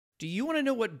Do you want to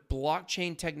know what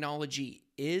blockchain technology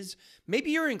is?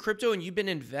 Maybe you're in crypto and you've been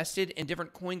invested in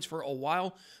different coins for a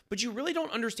while, but you really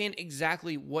don't understand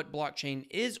exactly what blockchain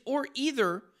is, or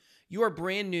either you are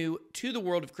brand new to the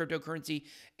world of cryptocurrency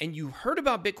and you heard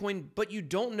about Bitcoin, but you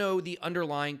don't know the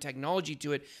underlying technology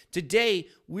to it. Today,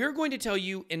 we're going to tell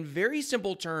you in very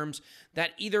simple terms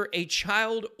that either a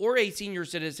child or a senior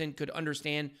citizen could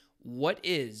understand what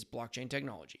is blockchain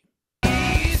technology.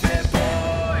 Easy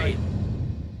boy!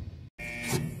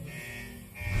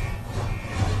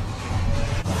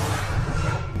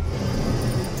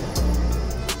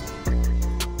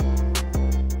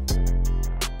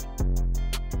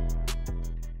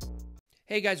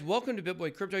 Hey guys, welcome to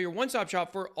BitBoy Crypto, your one-stop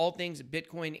shop for all things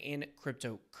Bitcoin and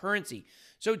cryptocurrency.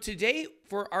 So today,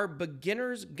 for our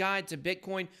beginner's guide to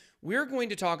Bitcoin, we're going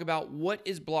to talk about what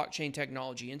is blockchain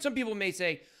technology. And some people may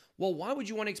say, well, why would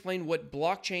you want to explain what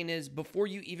blockchain is before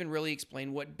you even really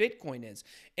explain what Bitcoin is?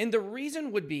 And the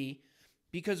reason would be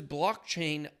because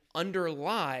blockchain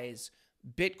underlies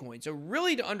Bitcoin. So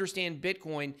really, to understand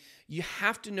Bitcoin, you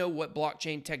have to know what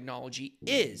blockchain technology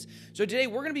is. So today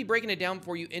we're going to be breaking it down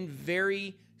for you in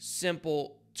very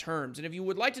simple terms. And if you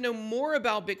would like to know more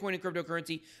about Bitcoin and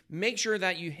cryptocurrency, make sure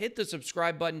that you hit the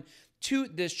subscribe button to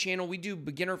this channel. We do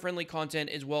beginner-friendly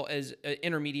content as well as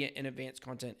intermediate and advanced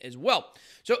content as well.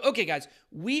 So, okay, guys,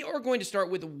 we are going to start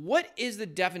with what is the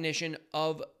definition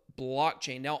of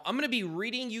blockchain. Now, I'm going to be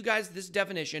reading you guys this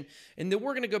definition, and then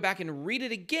we're going to go back and read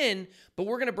it again, but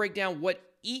we're going to break down what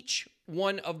each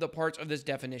one of the parts of this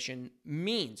definition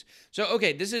means. So,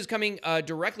 okay, this is coming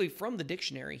directly from the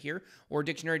dictionary here, or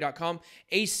dictionary.com.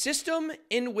 A system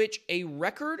in which a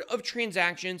record of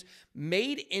transactions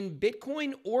made in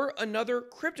Bitcoin or another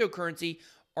cryptocurrency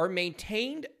are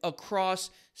maintained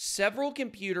across several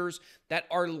computers that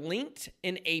are linked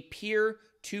in a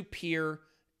peer-to-peer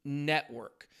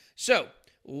network. So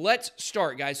let's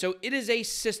start, guys. So it is a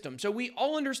system. So we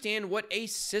all understand what a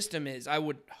system is, I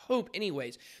would hope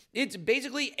anyways. It's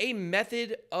basically a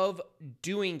method of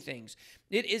doing things.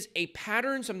 It is a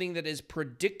pattern, something that is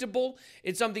predictable.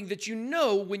 It's something that you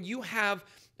know when you have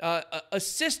a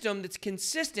system that's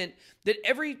consistent, that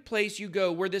every place you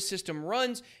go where this system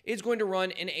runs is going to run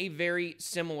in a very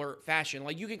similar fashion.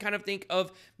 Like you can kind of think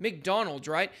of McDonald's,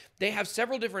 right? They have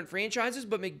several different franchises,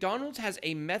 but McDonald's has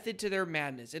a method to their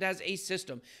madness. It has a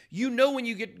system. You know, when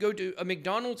you go to a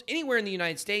McDonald's anywhere in the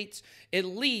United States, at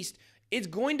least, it's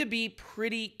going to be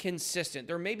pretty consistent.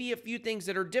 There may be a few things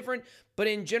that are different, but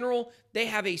in general, they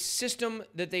have a system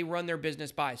that they run their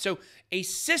business by. So a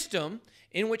system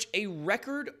in which a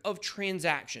record of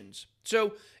transactions.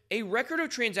 So a record of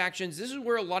transactions, this is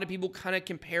where a lot of people kind of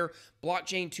compare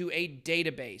blockchain to a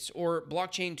database or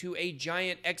blockchain to a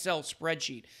giant Excel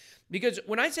spreadsheet. Because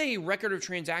when I say a record of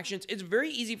transactions, it's very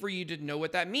easy for you to know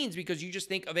what that means because you just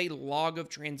think of a log of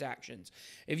transactions.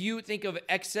 If you think of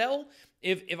Excel,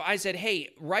 if I said,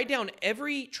 hey, write down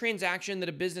every transaction that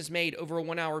a business made over a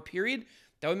 1 hour period,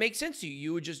 that would make sense to you.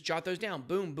 You would just jot those down.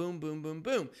 Boom, boom, boom, boom,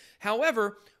 boom.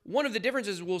 However, one of the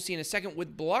differences we'll see in a second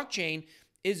with blockchain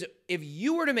is if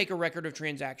you were to make a record of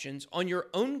transactions on your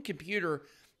own computer,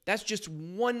 that's just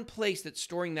one place that's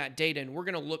storing that data. And we're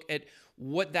going to look at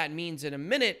what that means in a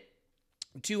minute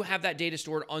to have that data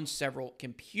stored on several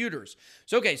computers.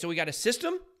 So, okay, so we got a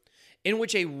system in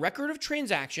which a record of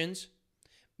transactions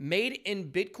made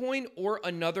in Bitcoin or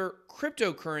another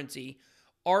cryptocurrency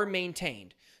are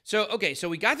maintained. So, okay, so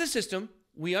we got the system.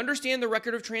 We understand the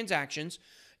record of transactions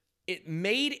it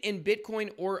made in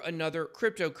Bitcoin or another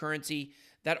cryptocurrency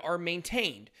that are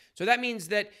maintained. So that means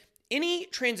that any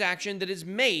transaction that is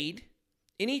made,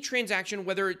 any transaction,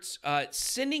 whether it's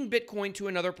sending Bitcoin to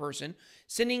another person,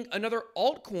 sending another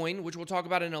altcoin, which we'll talk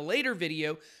about in a later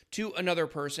video, to another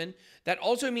person, that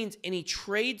also means any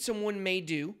trade someone may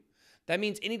do. That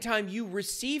means anytime you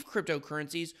receive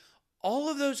cryptocurrencies, all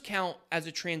of those count as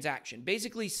a transaction.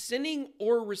 Basically, sending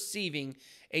or receiving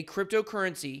a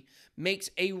cryptocurrency makes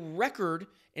a record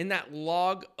in that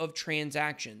log of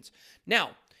transactions.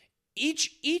 Now,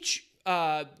 each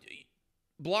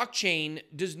blockchain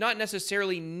does not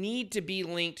necessarily need to be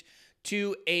linked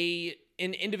to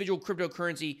an individual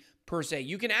cryptocurrency per se.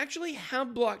 You can actually have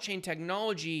blockchain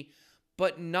technology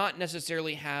but not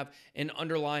necessarily have an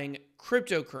underlying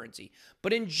cryptocurrency.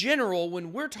 But in general,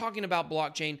 when we're talking about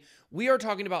blockchain, we are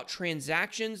talking about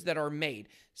transactions that are made,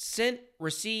 sent,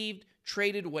 received,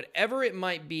 traded, whatever it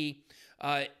might be,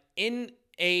 in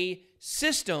a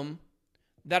system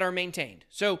that are maintained.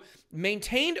 So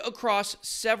maintained across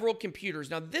several computers.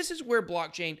 Now, this is where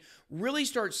blockchain really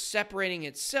starts separating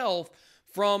itself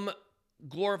from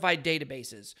glorified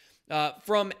databases,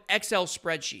 from Excel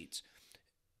spreadsheets.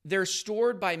 they're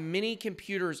stored by many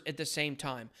computers at the same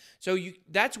time. So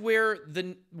that's where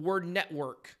the word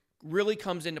network really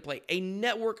comes into play, a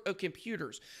network of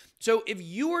computers. So if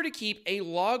you were to keep a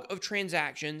log of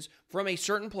transactions from a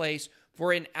certain place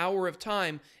for an hour of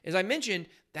time, as I mentioned,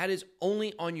 that is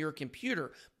only on your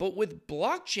computer. But with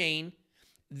blockchain,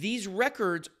 these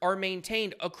records are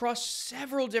maintained across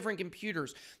several different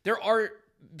computers. There are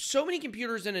so many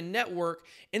computers in a network,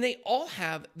 and they all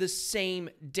have the same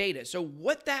data. So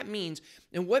what that means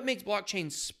and what makes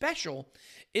blockchain special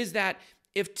is that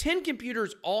if 10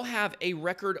 computers all have a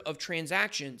record of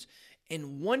transactions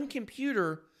and one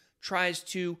computer tries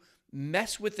to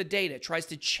mess with the data, tries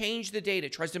to change the data,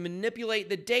 tries to manipulate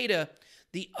the data,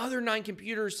 the other 9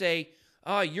 computers say,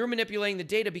 you're manipulating the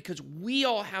data because we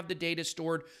all have the data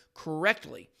stored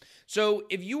correctly. So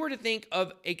if you were to think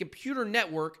of a computer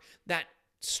network that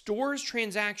stores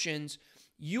transactions,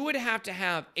 you would have to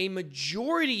have a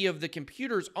majority of the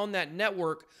computers on that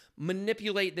network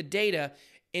manipulate the data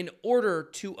in order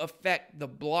to affect the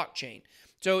blockchain.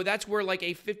 So that's where like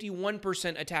a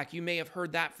 51% attack, you may have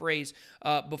heard that phrase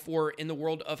before in the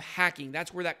world of hacking.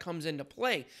 That's where that comes into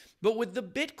play. But with the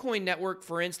Bitcoin network,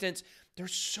 for instance,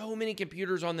 there's so many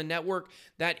computers on the network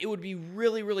that it would be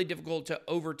really, really difficult to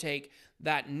overtake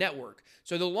that network.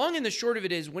 So the long and the short of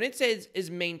it is when it says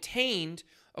is maintained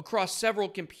across several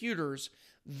computers,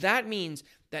 that means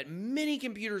that many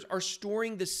computers are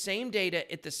storing the same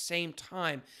data at the same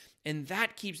time, and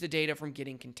that keeps the data from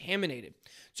getting contaminated.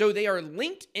 So they are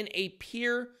linked in a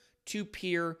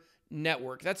peer-to-peer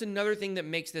network. That's another thing that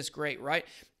makes this great, right?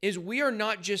 Is we are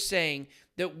not just saying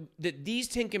that these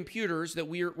 10 computers that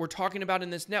we're talking about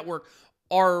in this network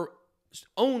are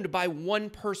owned by one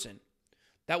person.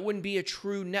 That wouldn't be a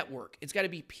true network. It's got to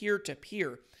be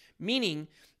peer-to-peer, meaning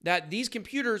that these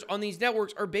computers on these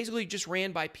networks are basically just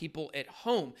ran by people at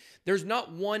home. There's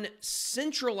not one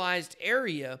centralized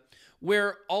area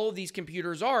where all of these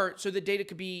computers are so the data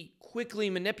could be quickly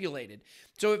manipulated.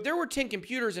 So if there were 10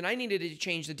 computers and I needed to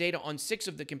change the data on 6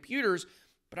 of the computers,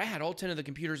 but I had all 10 of the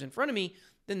computers in front of me,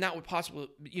 then that would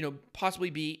possibly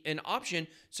be an option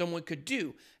someone could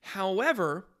do.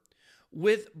 However,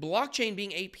 with blockchain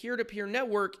being a peer-to-peer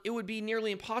network, it would be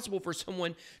nearly impossible for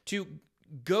someone to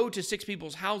go to 6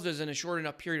 people's houses in a short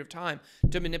enough period of time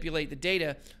to manipulate the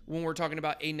data when we're talking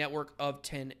about a network of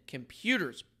 10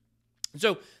 computers.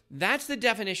 So that's the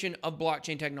definition of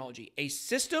blockchain technology, a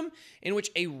system in which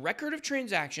a record of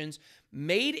transactions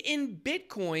made in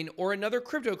Bitcoin or another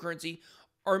cryptocurrency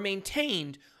are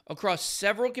maintained across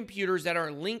several computers that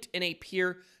are linked in a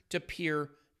peer-to-peer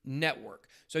network.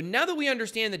 So now that we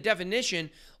understand the definition,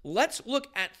 let's look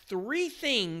at 3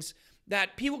 things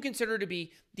that people consider to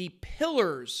be the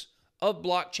pillars of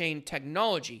blockchain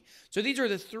technology. So these are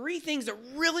the 3 things that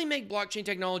really make blockchain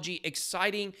technology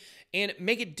exciting and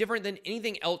make it different than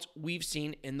anything else we've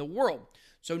seen in the world.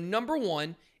 So number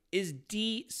 1 is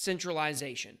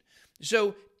decentralization.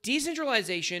 So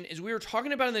decentralization, as we were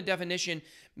talking about in the definition,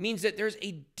 means that there's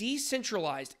a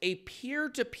decentralized, a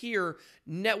peer-to-peer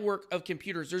network of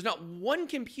computers. There's not one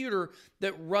computer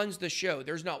that runs the show.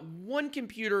 There's not one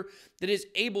computer that is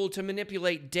able to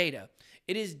manipulate data.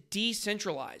 It is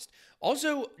decentralized.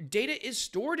 Also, data is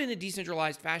stored in a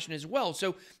decentralized fashion as well.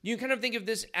 So you can kind of think of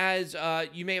this as,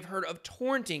 you may have heard of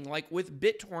torrenting, like with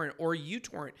BitTorrent or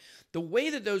uTorrent. The way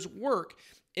that those work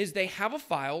is they have a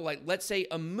file, like let's say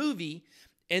a movie,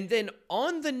 and then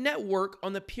on the network,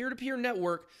 on the peer-to-peer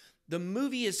network, the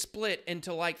movie is split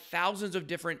into like thousands of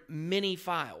different mini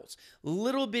files,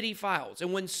 little bitty files.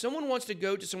 And when someone wants to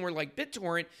go to somewhere like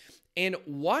BitTorrent and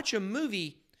watch a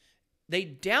movie, they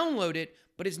download it,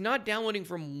 but it's not downloading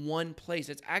from one place.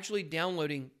 It's actually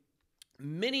downloading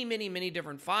many, many, many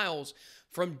different files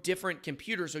from different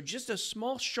computers. So just a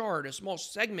small shard, a small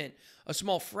segment, a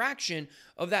small fraction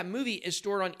of that movie is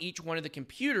stored on each one of the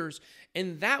computers.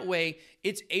 And that way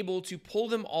it's able to pull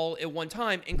them all at one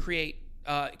time and create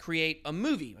a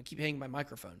movie. I keep hitting my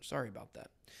microphone. Sorry about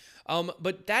that.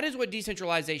 But that is what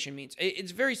decentralization means.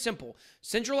 It's very simple.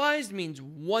 Centralized means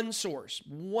one source,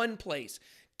 one place.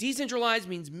 Decentralized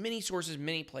means many sources,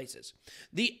 many places.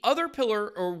 The other pillar,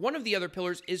 or one of the other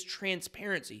pillars, is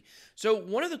transparency. So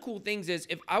one of the cool things is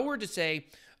if I were to say,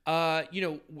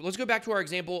 let's go back to our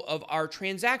example of our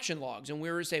transaction logs, and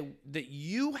we were to say that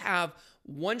you have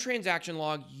one transaction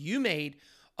log you made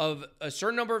of a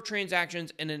certain number of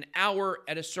transactions in an hour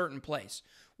at a certain place.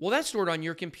 Well, that's stored on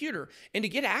your computer. And to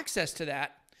get access to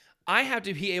that, I have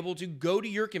to be able to go to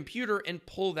your computer and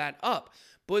pull that up.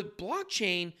 But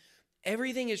blockchain,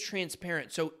 everything is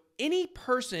transparent. So any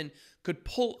person could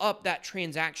pull up that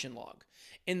transaction log.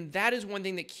 And that is one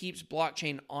thing that keeps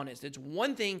blockchain honest. It's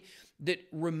one thing that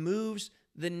removes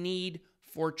the need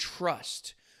for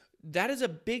trust. That is a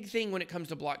big thing when it comes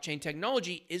to blockchain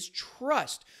technology, is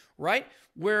trust, right?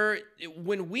 Where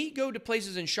when we go to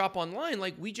places and shop online,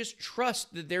 like, we just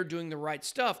trust that they're doing the right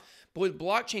stuff. But with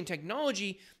blockchain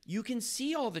technology, you can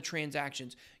see all the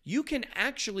transactions. You can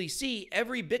actually see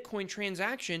every Bitcoin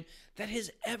transaction that has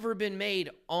ever been made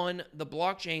on the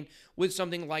blockchain with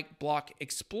something like Block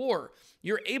Explorer.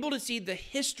 You're able to see the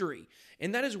history.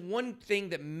 And that is one thing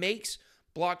that makes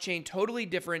blockchain totally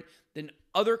different than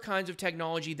other kinds of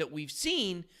technology that we've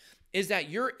seen, is that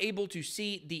you're able to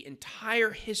see the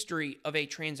entire history of a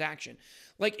transaction.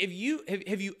 Like, if you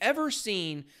have you ever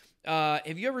seen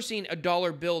a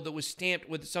dollar bill that was stamped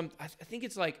with some, I think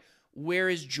it's like, "Where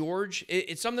is George?"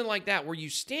 It's something like that, where you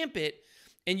stamp it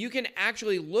and you can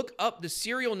actually look up the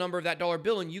serial number of that dollar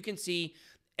bill, and you can see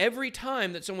every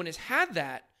time that someone has had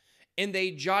that and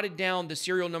they jotted down the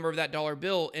serial number of that dollar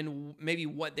bill and maybe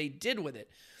what they did with it.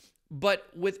 But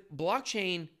with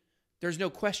blockchain, there's no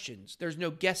questions. There's no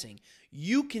guessing.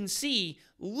 You can see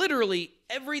literally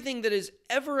everything that has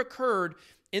ever occurred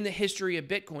in the history of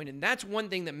Bitcoin. And that's one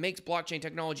thing that makes blockchain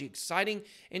technology exciting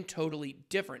and totally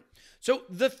different. So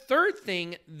the third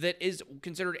thing that is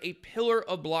considered a pillar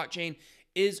of blockchain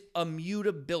is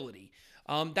immutability.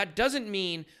 That doesn't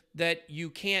mean that you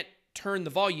can't turn the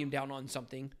volume down on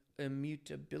something.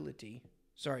 Immutability.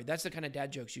 Sorry, that's the kind of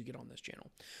dad jokes you get on this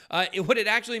channel. What it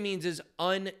actually means is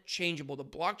unchangeable. The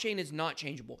blockchain is not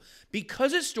changeable.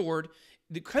 Because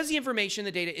the information,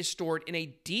 the data is stored in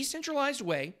a decentralized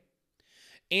way,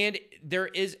 and there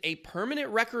is a permanent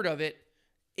record of it,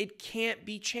 it can't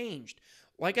be changed.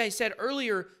 Like I said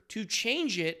earlier, to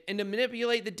change it and to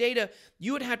manipulate the data,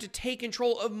 you would have to take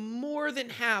control of more than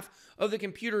half of the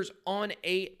computers on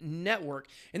a network.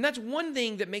 And that's one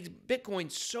thing that makes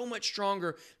Bitcoin so much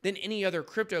stronger than any other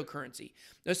cryptocurrency.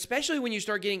 Especially when you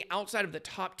start getting outside of the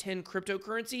top 10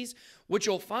 cryptocurrencies, what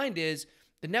you'll find is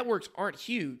the networks aren't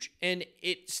huge, and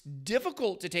it's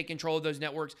difficult to take control of those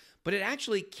networks, but it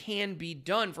actually can be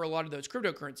done for a lot of those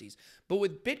cryptocurrencies. But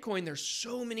with Bitcoin, there's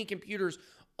so many computers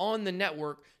on the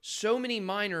network, so many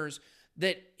miners,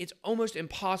 that it's almost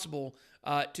impossible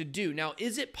to do. Now,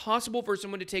 is it possible for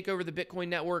someone to take over the Bitcoin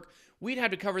network? We'd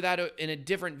have to cover that in a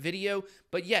different video,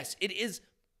 but yes, it is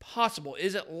possible.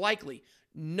 Is it likely?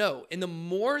 No. And the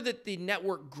more that the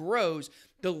network grows,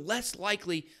 the less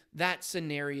likely that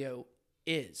scenario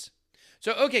is.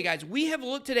 So, okay, guys, we have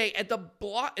looked today at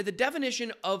the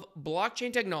definition of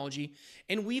blockchain technology,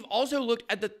 and we've also looked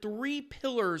at the three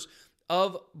pillars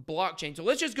of blockchain. So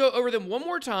let's just go over them one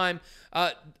more time.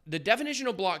 The definition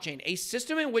of blockchain: a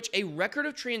system in which a record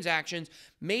of transactions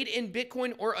made in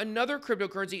Bitcoin or another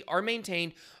cryptocurrency are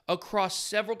maintained across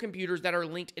several computers that are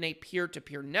linked in a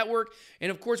peer-to-peer network.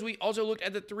 And of course, we also looked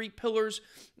at the three pillars,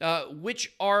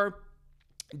 which are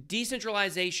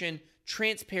decentralization,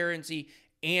 transparency,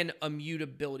 and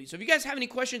immutability. So if you guys have any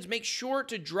questions, make sure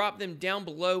to drop them down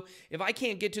below. If I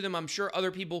can't get to them, I'm sure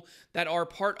other people that are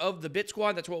part of the Bit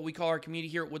Squad, that's what we call our community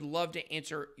here, would love to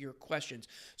answer your questions.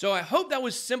 So I hope that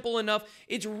was simple enough.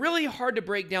 It's really hard to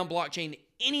break down blockchain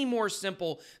any more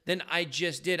simple than I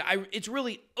just did. It's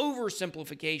really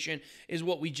oversimplification is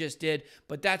what we just did,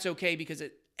 but that's okay, because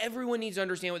everyone needs to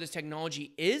understand what this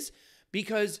technology is,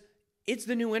 because it's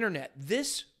the new internet.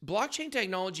 This blockchain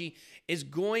technology is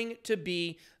going to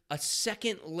be a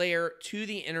second layer to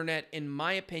the internet, in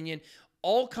my opinion.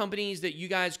 All companies that you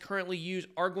guys currently use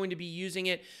are going to be using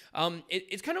it.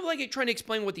 It's kind of like trying to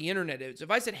explain what the internet is.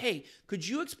 If I said, hey, could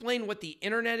you explain what the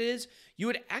internet is? You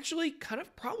would actually kind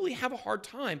of probably have a hard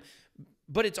time.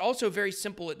 But it's also very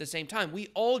simple at the same time. We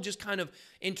all just kind of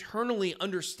internally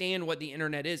understand what the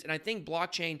internet is. And I think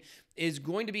blockchain is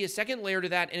going to be a second layer to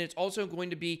that. And it's also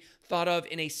going to be thought of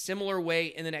in a similar way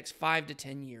in the next 5 to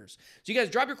 10 years. So you guys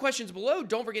drop your questions below.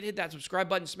 Don't forget to hit that subscribe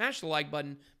button, smash the like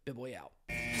button. BitBoy out.